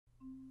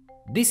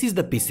This is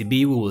the PCB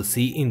we will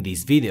see in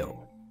this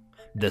video.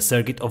 The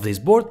circuit of this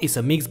board is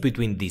a mix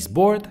between this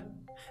board,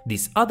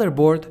 this other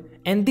board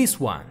and this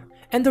one,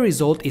 and the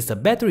result is a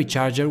battery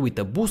charger with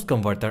a boost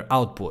converter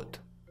output.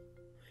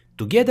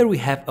 Together we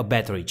have a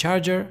battery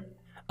charger,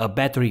 a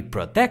battery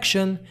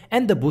protection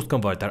and the boost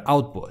converter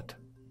output.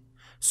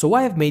 So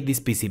why I've made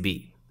this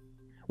PCB?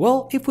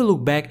 Well, if we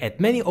look back at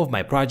many of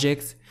my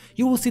projects,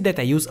 you will see that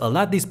I use a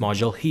lot this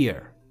module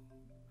here.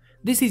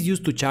 This is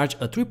used to charge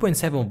a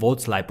 3.7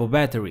 volts LiPo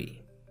battery.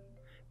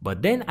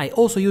 But then I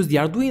also use the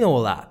Arduino a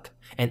lot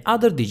and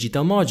other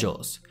digital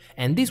modules,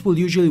 and this will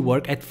usually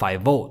work at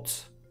 5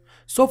 volts.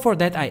 So for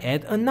that I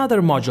add another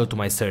module to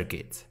my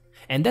circuit,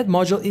 and that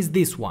module is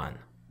this one,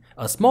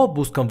 a small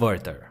boost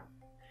converter.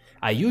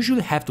 I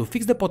usually have to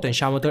fix the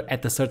potentiometer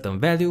at a certain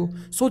value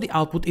so the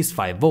output is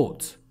 5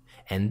 volts,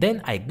 and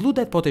then I glue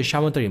that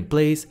potentiometer in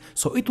place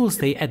so it will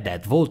stay at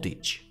that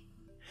voltage.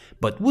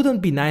 But wouldn't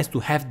it be nice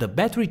to have the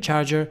battery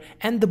charger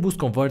and the boost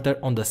converter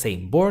on the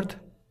same board?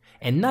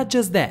 And not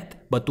just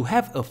that, but to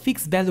have a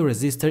fixed value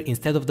resistor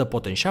instead of the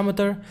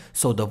potentiometer,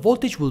 so the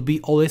voltage will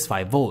be always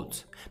 5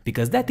 volts,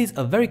 because that is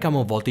a very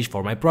common voltage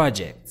for my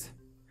project.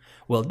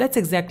 Well, that's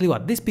exactly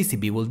what this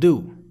PCB will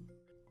do.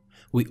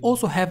 We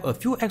also have a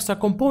few extra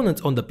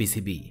components on the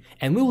PCB,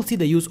 and we will see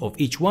the use of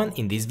each one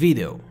in this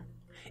video.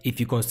 If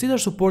you consider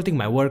supporting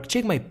my work,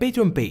 check my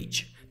Patreon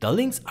page, the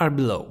links are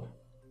below.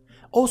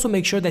 Also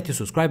make sure that you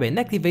subscribe and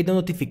activate the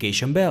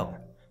notification bell.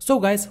 So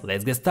guys,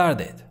 let's get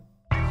started.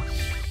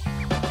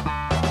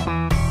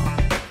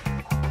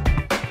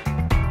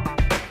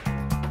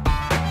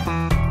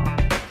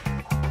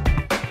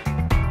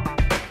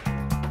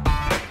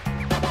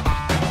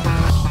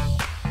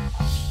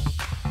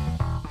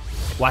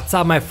 What's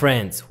up my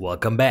friends,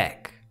 welcome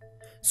back.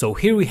 So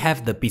here we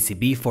have the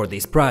PCB for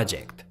this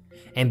project.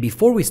 And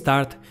before we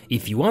start,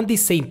 if you want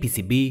this same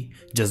PCB,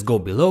 just go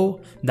below,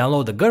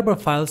 download the Gerber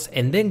files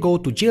and then go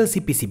to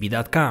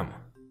glcpcb.com.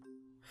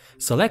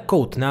 Select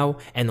code now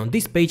and on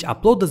this page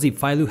upload the zip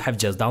file you have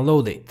just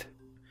downloaded.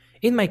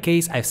 In my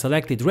case I've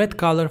selected red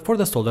color for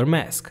the solder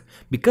mask,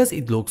 because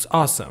it looks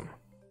awesome.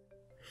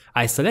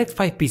 I select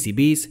 5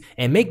 PCBs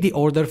and make the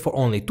order for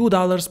only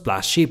 $2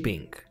 plus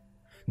shipping.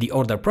 The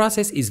order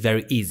process is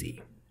very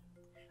easy.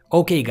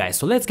 Okay guys,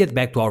 so let's get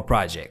back to our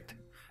project.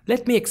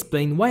 Let me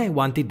explain why I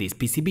wanted this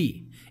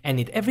PCB, and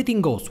if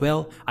everything goes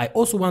well, I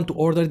also want to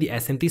order the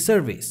SMT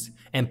service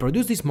and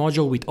produce this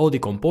module with all the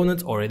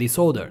components already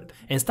soldered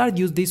and start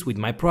use this with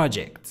my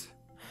projects.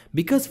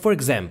 Because for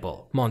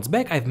example, months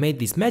back I've made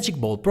this magic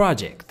ball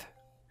project.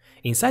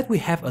 Inside we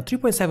have a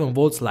 3.7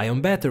 volts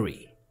Li-ion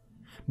battery.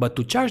 But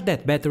to charge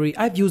that battery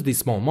I've used this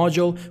small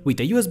module with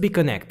a USB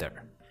connector.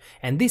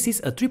 And this is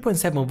a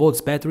 3.7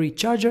 volts battery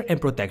charger and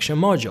protection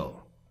module.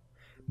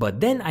 But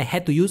then I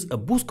had to use a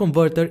boost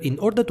converter in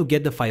order to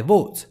get the 5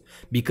 volts,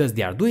 because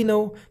the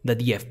Arduino, the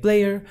DF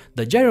player,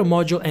 the gyro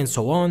module and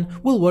so on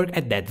will work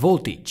at that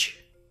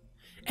voltage.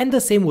 And the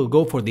same will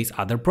go for this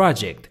other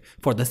project,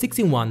 for the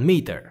 6-in-1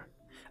 meter.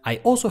 I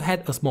also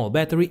had a small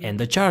battery and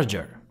a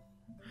charger.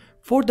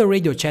 For the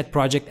radio chat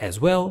project as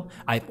well,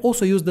 I've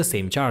also used the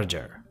same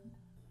charger.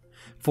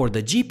 For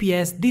the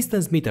GPS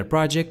distance meter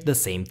project, the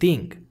same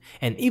thing,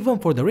 and even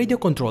for the radio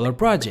controller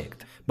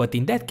project, but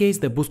in that case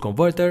the boost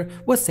converter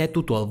was set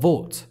to 12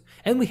 volts,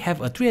 and we have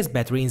a 3S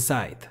battery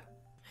inside.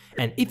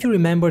 And if you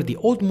remember the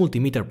old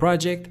multimeter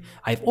project,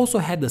 I've also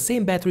had the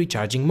same battery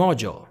charging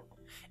module.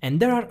 And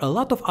there are a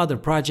lot of other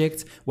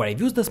projects where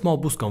I've used the small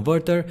boost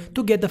converter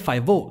to get the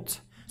 5 volts.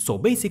 So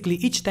basically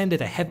each time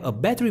that I have a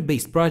battery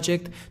based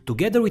project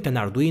together with an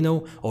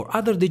Arduino or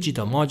other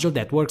digital module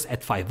that works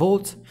at 5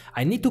 volts,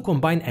 I need to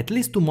combine at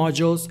least 2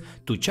 modules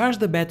to charge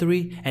the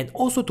battery and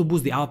also to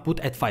boost the output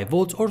at 5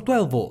 volts or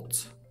 12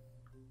 volts.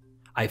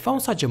 I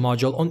found such a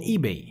module on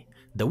eBay,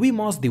 the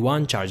Wemos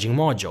D1 charging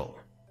module.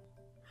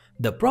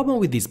 The problem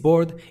with this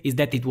board is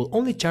that it will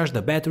only charge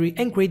the battery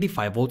and create the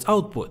 5 volts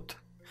output.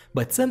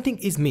 But something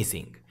is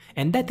missing,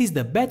 and that is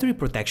the battery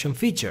protection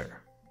feature.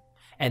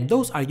 And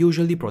those are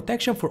usually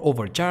protection for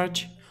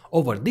overcharge,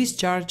 over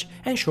discharge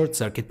and short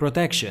circuit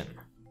protection.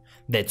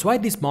 That's why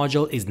this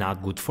module is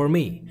not good for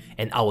me,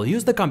 and I will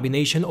use the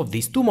combination of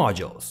these 2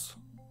 modules.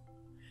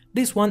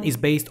 This one is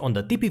based on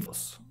the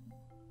TP4,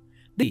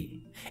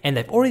 and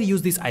I've already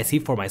used this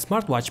IC for my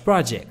smartwatch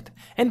project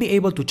and be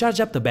able to charge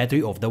up the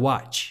battery of the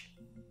watch.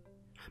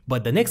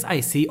 But the next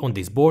IC on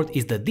this board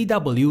is the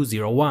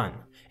DW01.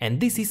 And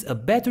this is a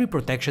battery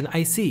protection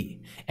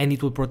IC, and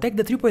it will protect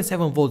the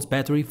 3.7 volts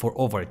battery for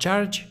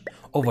overcharge,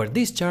 over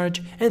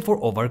discharge and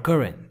for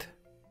overcurrent.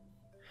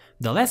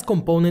 The last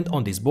component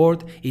on this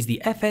board is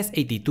the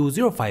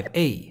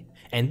FS8205A,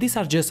 and these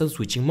are just some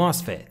switching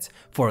MOSFETs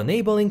for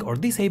enabling or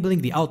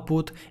disabling the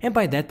output and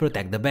by that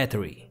protect the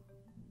battery.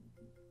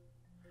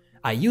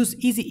 I use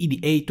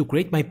EasyEDA to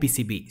create my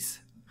PCBs.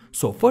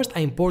 So first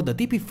I import the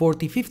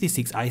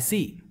TP4056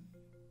 IC.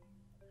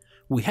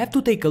 We have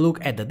to take a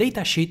look at the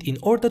datasheet in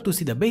order to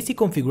see the basic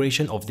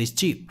configuration of this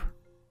chip.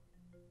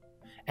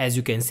 As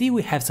you can see,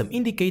 we have some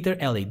indicator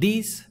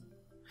LEDs,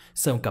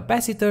 some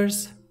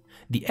capacitors,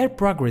 the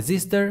R-prog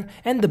resistor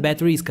and the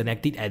battery is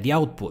connected at the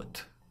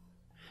output.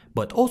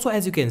 But also,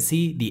 as you can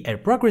see, the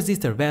R-prog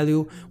resistor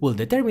value will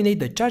determine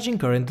the charging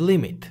current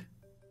limit.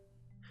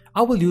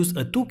 I will use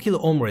a 2 kilo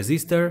ohm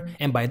resistor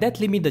and by that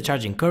limit the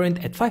charging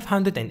current at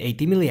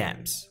 580 mA.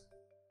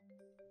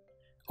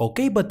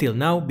 Okay, but till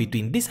now,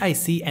 between this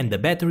IC and the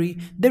battery,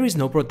 there is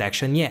no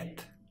protection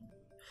yet.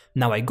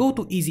 Now I go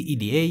to Easy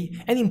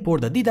EDA and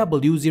import the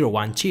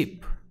DW01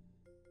 chip.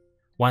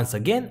 Once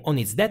again, on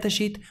its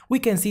datasheet, we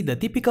can see the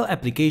typical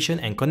application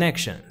and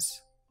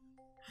connections.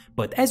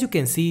 But as you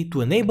can see,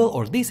 to enable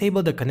or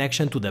disable the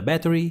connection to the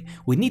battery,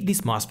 we need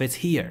these MOSFETs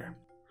here.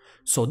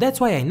 So that's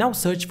why I now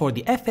search for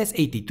the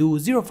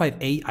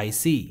FS8205A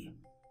IC.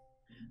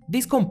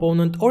 This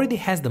component already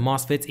has the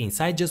MOSFETs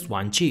inside just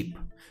one chip,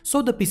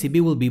 so the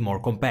PCB will be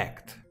more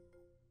compact.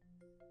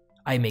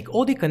 I make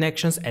all the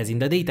connections as in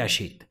the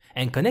datasheet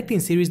and connect in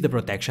series the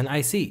protection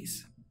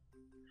ICs.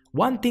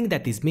 One thing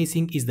that is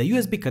missing is the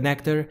USB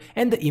connector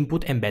and the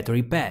input and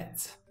battery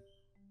pads.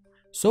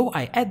 So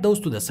I add those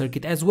to the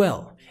circuit as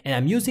well, and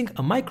I'm using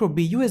a micro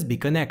B USB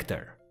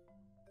connector.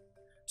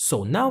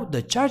 So now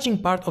the charging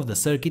part of the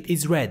circuit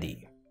is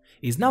ready.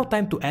 It's now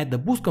time to add the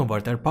boost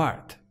converter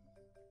part.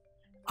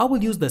 I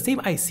will use the same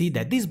IC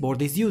that this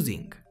board is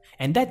using,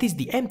 and that is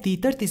the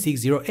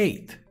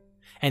MT3608,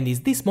 and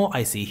is this small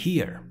IC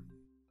here.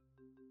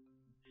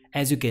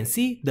 As you can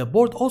see, the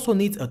board also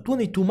needs a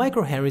 22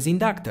 microhenries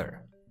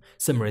inductor,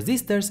 some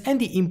resistors and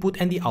the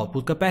input and the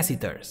output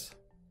capacitors.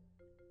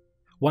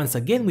 Once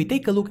again, we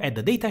take a look at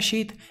the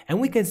datasheet and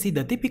we can see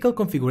the typical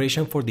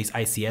configuration for this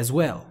IC as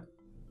well.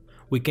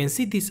 We can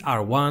see these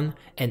R1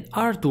 and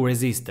R2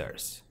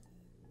 resistors.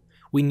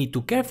 We need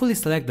to carefully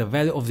select the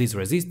value of these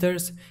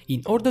resistors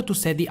in order to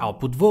set the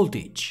output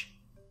voltage.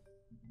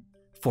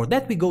 For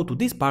that we go to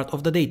this part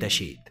of the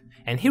datasheet,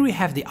 and here we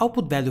have the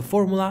output value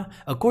formula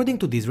according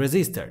to these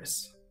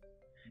resistors.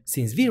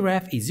 Since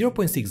Vref is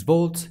 0.6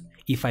 volts,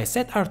 if I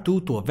set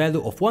R2 to a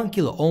value of 1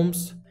 kilo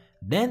ohms,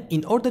 then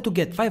in order to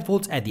get 5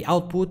 volts at the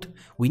output,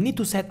 we need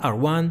to set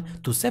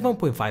R1 to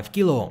 7.5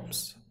 kilo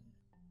ohms.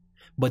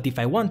 But if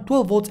I want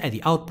 12 volts at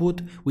the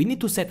output, we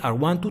need to set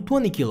R1 to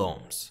 20 kilo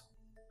ohms.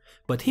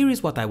 But here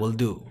is what I will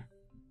do.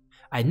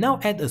 I now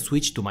add a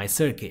switch to my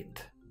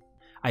circuit.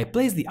 I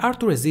place the R2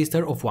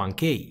 resistor of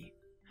 1K.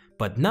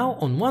 But now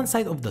on one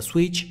side of the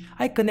switch,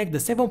 I connect the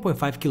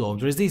 7.5 kilo ohm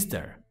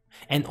resistor,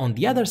 and on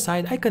the other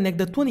side I connect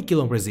the 20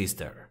 kilo ohm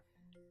resistor.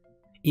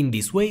 In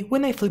this way,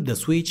 when I flip the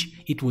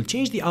switch, it will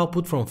change the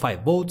output from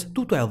 5 volts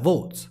to 12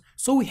 volts,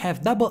 so we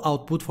have double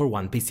output for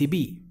one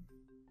PCB.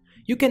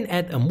 You can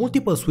add a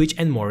multiple switch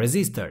and more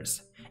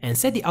resistors, and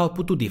set the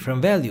output to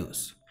different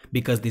values,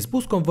 because this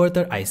boost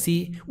converter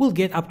IC will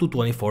get up to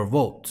 24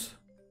 volts.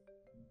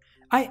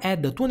 I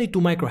add the 22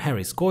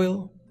 microhenries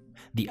coil,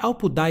 the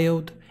output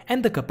diode,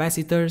 and the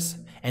capacitors,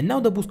 and now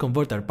the boost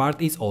converter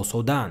part is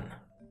also done.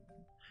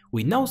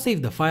 We now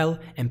save the file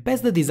and pass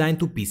the design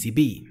to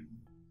PCB.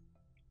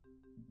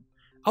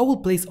 I will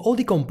place all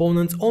the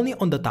components only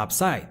on the top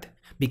side,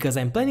 because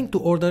I'm planning to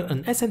order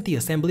an SMT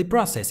assembly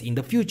process in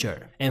the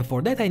future, and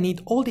for that I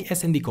need all the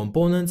SMT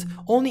components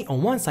only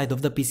on one side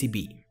of the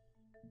PCB.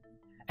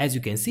 As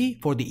you can see,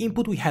 for the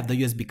input we have the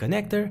USB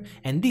connector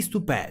and these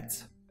two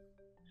pads.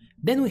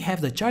 Then we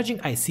have the charging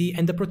IC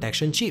and the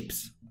protection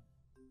chips.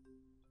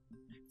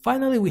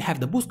 Finally, we have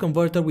the boost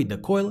converter with the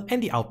coil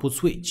and the output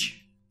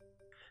switch.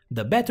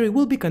 The battery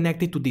will be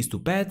connected to these two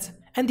pads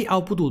and the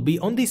output will be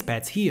on these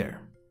pads here.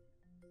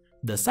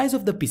 The size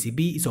of the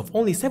PCB is of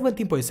only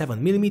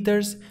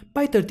 17.7mm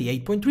by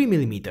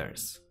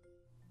 38.3mm.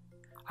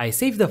 I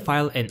save the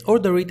file and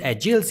order it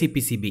at GLC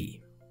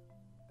PCB.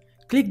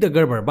 Click the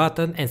Gerber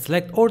button and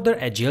select order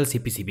at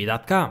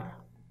glcpcb.com.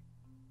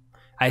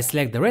 I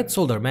select the red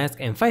solder mask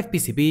and 5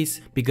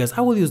 PCBs because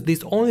I will use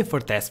this only for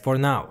tests for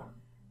now.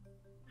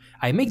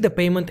 I make the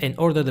payment and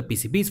order the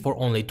PCBs for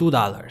only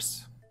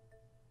 $2.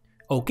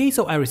 Okay,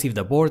 so I received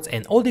the boards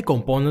and all the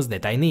components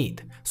that I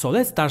need, so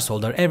let's start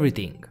solder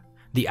everything.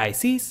 The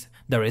ICs,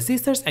 the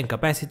resistors and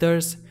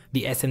capacitors,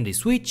 the SMD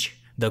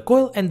switch, the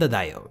coil and the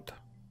diode.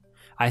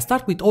 I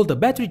start with all the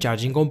battery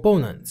charging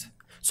components,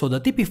 so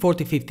the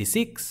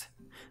TP4056,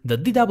 the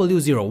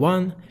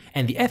DW01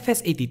 and the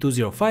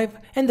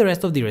FS8205 and the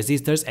rest of the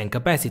resistors and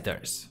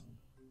capacitors.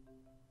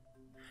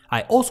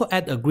 I also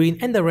add a green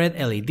and a red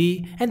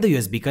LED and the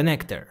USB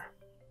connector.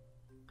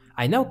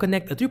 I now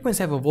connect a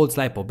 3.7 volts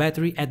LiPo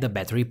battery at the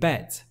battery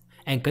pads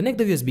and connect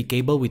the USB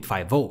cable with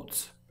 5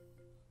 volts.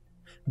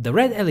 The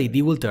red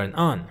LED will turn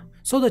on,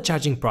 so the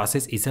charging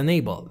process is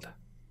enabled.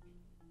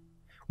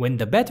 When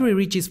the battery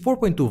reaches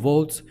 4.2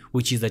 volts,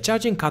 which is the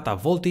charging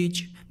cutoff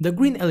voltage, the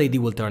green LED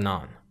will turn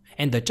on,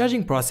 and the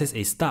charging process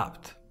is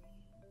stopped.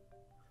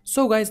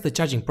 So guys, the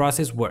charging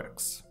process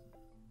works.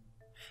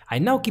 I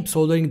now keep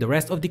soldering the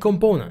rest of the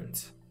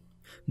components.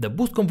 The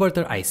boost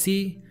converter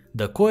IC,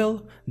 the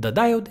coil, the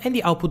diode and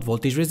the output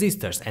voltage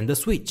resistors and the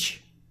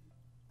switch.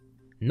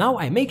 Now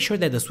I make sure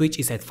that the switch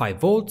is at 5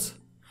 volts.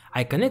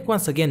 I connect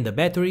once again the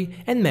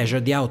battery and measure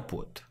the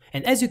output,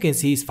 and as you can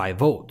see it's 5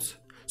 volts,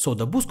 so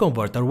the boost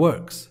converter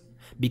works,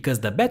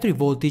 because the battery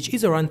voltage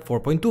is around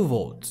 4.2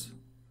 volts.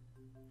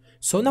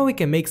 So now we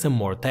can make some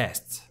more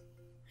tests.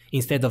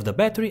 Instead of the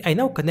battery, I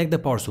now connect the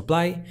power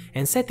supply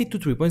and set it to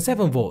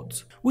 3.7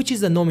 volts, which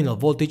is the nominal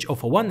voltage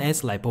of a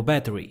 1S LiPo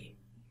battery.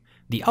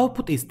 The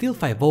output is still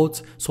 5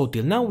 volts, so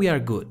till now we are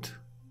good.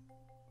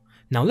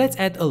 Now let's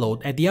add a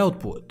load at the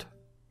output.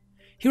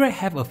 Here I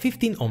have a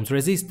 15 ohms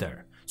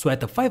resistor, so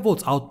at a 5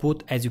 volts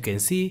output, as you can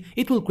see,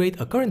 it will create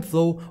a current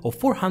flow of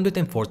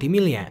 440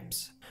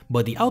 milliamps.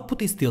 But the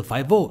output is still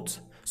 5 volts,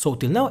 so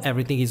till now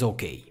everything is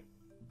okay.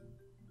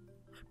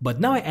 But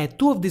now I add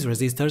 2 of these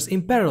resistors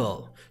in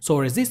parallel, so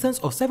a resistance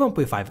of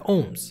 7.5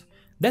 ohms.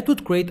 That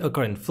would create a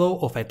current flow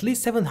of at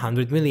least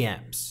 700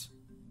 milliamps.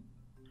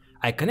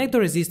 I connect the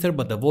resistor,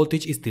 but the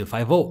voltage is still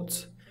 5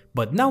 volts.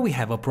 But now we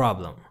have a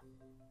problem.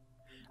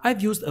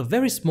 I've used a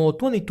very small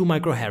 22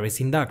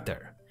 microharris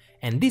inductor,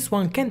 and this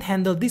one can't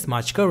handle this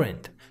much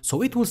current,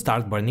 so it will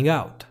start burning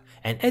out.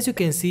 And as you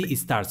can see, it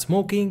starts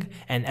smoking,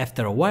 and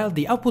after a while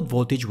the output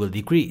voltage will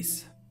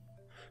decrease.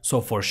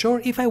 So for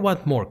sure, if I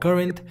want more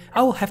current,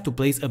 I will have to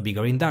place a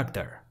bigger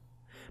inductor.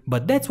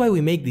 But that's why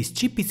we make these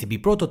cheap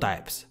PCB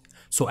prototypes.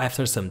 So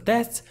after some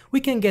tests,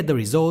 we can get the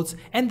results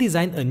and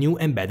design a new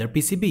and better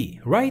PCB,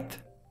 right?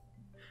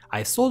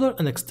 I soldered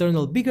an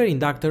external bigger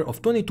inductor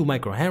of 22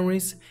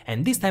 microhenries,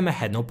 and this time I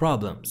had no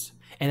problems,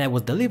 and I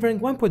was delivering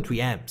 1.3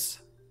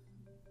 amps.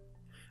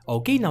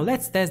 Okay, now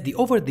let's test the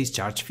over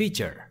discharge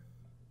feature.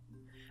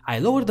 I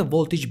lowered the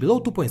voltage below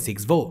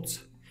 2.6 volts.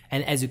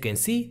 And as you can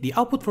see, the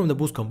output from the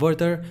boost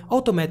converter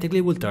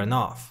automatically will turn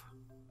off.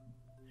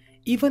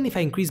 Even if I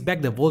increase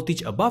back the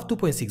voltage above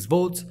 2.6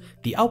 volts,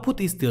 the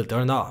output is still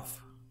turned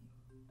off.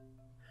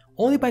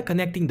 Only by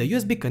connecting the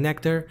USB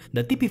connector,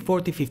 the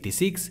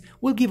TP4056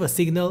 will give a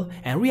signal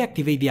and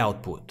reactivate the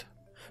output.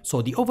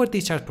 So the over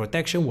discharge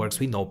protection works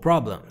with no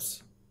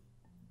problems.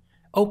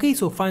 Okay,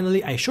 so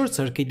finally I short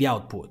circuit the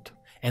output,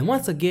 and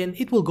once again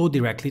it will go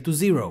directly to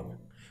 0,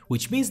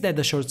 which means that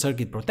the short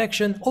circuit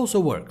protection also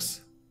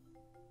works.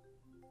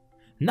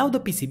 Now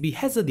the PCB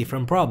has a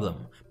different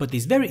problem, but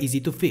is very easy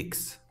to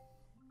fix.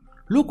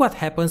 Look what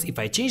happens if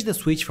I change the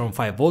switch from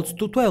 5 volts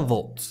to 12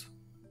 volts.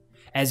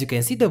 As you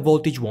can see, the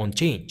voltage won't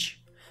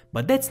change,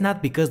 but that's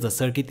not because the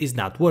circuit is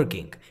not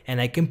working, and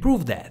I can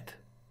prove that.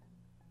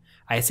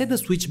 I set the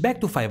switch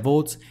back to 5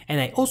 volts, and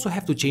I also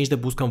have to change the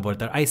boost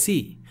converter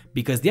IC,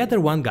 because the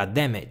other one got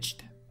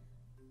damaged.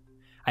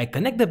 I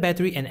connect the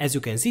battery, and as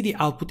you can see, the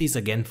output is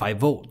again 5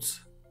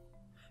 volts.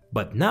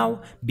 But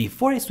now,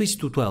 before I switch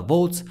to 12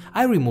 volts,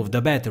 I remove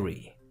the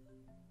battery.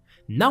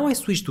 Now I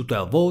switch to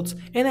 12 volts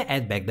and I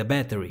add back the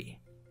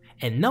battery.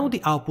 And now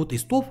the output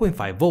is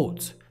 12.5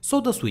 volts, so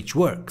the switch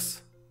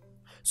works.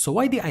 So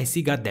why the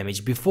IC got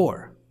damaged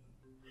before?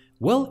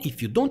 Well,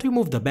 if you don't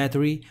remove the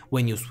battery,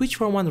 when you switch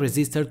from one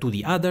resistor to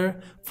the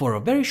other, for a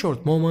very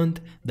short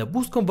moment, the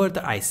boost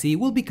converter IC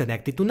will be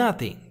connected to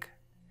nothing.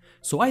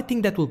 So I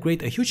think that will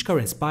create a huge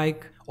current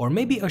spike, or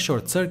maybe a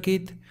short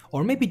circuit,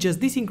 or maybe just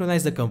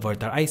desynchronize the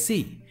converter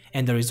IC,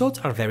 and the results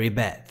are very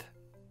bad.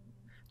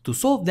 To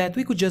solve that,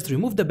 we could just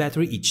remove the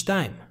battery each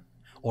time,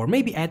 or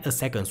maybe add a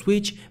second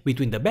switch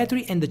between the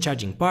battery and the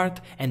charging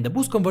part and the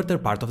boost converter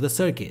part of the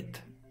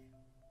circuit.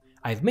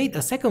 I've made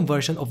a second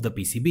version of the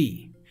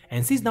PCB,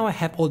 and since now I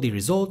have all the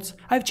results,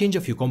 I've changed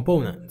a few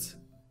components.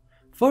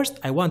 First,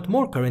 I want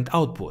more current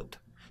output,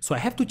 so I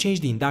have to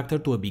change the inductor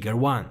to a bigger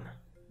one.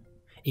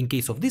 In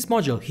case of this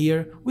module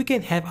here, we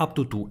can have up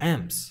to 2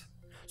 amps.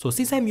 So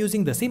since I'm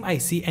using the same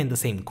IC and the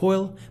same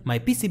coil, my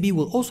PCB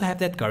will also have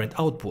that current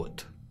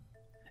output.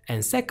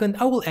 And second,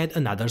 I will add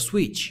another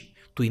switch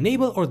to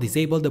enable or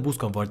disable the boost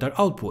converter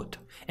output,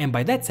 and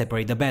by that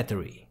separate the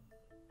battery.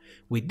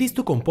 With these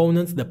two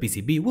components, the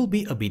PCB will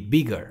be a bit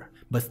bigger,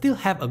 but still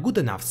have a good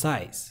enough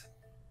size.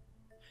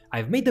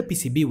 I've made the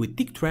PCB with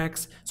thick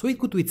tracks so it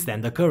could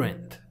withstand the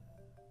current.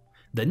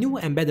 The new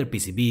and better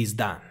PCB is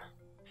done.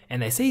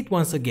 And I say it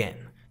once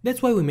again,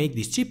 that's why we make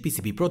these cheap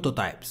PCB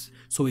prototypes,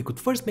 so we could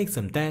first make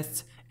some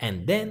tests,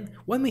 and then,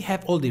 when we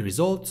have all the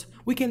results,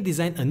 we can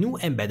design a new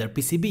and better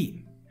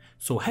PCB.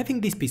 So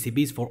having these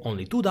PCBs for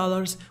only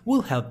 $2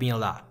 will help me a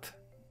lot.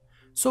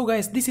 So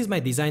guys, this is my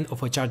design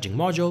of a charging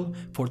module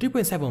for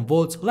 3.7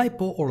 volts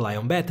LiPo or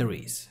Li-ion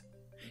batteries.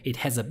 It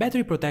has a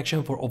battery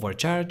protection for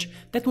overcharge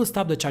that will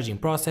stop the charging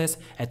process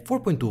at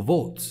 4.2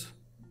 volts,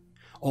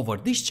 over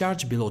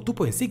discharge below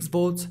 2.6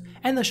 volts,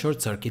 and a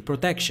short circuit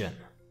protection.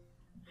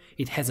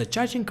 It has a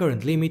charging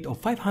current limit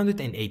of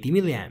 580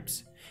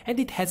 milliamps, and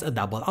it has a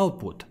double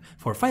output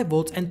for 5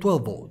 volts and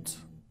 12 volts.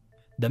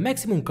 The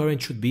maximum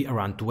current should be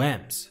around 2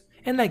 amps,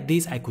 and like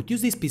this I could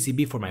use this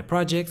PCB for my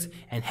projects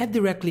and have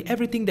directly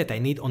everything that I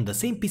need on the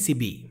same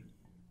PCB.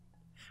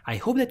 I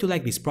hope that you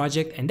like this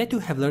project and that you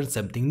have learned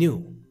something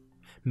new.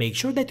 Make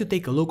sure that you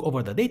take a look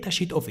over the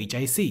datasheet of each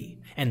IC,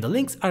 and the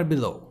links are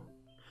below.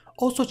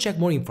 Also check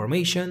more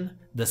information,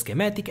 the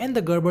schematic and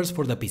the Gerbers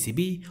for the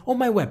PCB on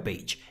my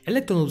webpage,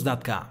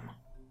 electronoobs.com.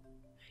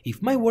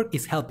 If my work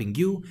is helping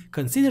you,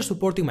 consider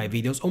supporting my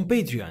videos on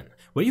Patreon,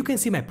 where you can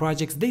see my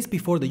projects days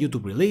before the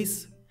YouTube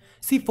release,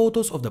 see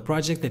photos of the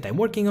project that I'm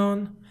working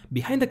on,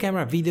 behind the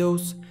camera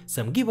videos,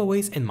 some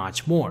giveaways and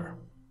much more.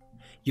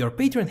 Your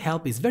Patreon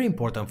help is very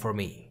important for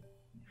me.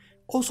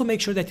 Also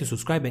make sure that you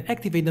subscribe and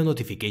activate the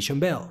notification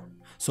bell.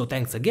 So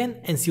thanks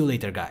again and see you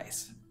later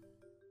guys.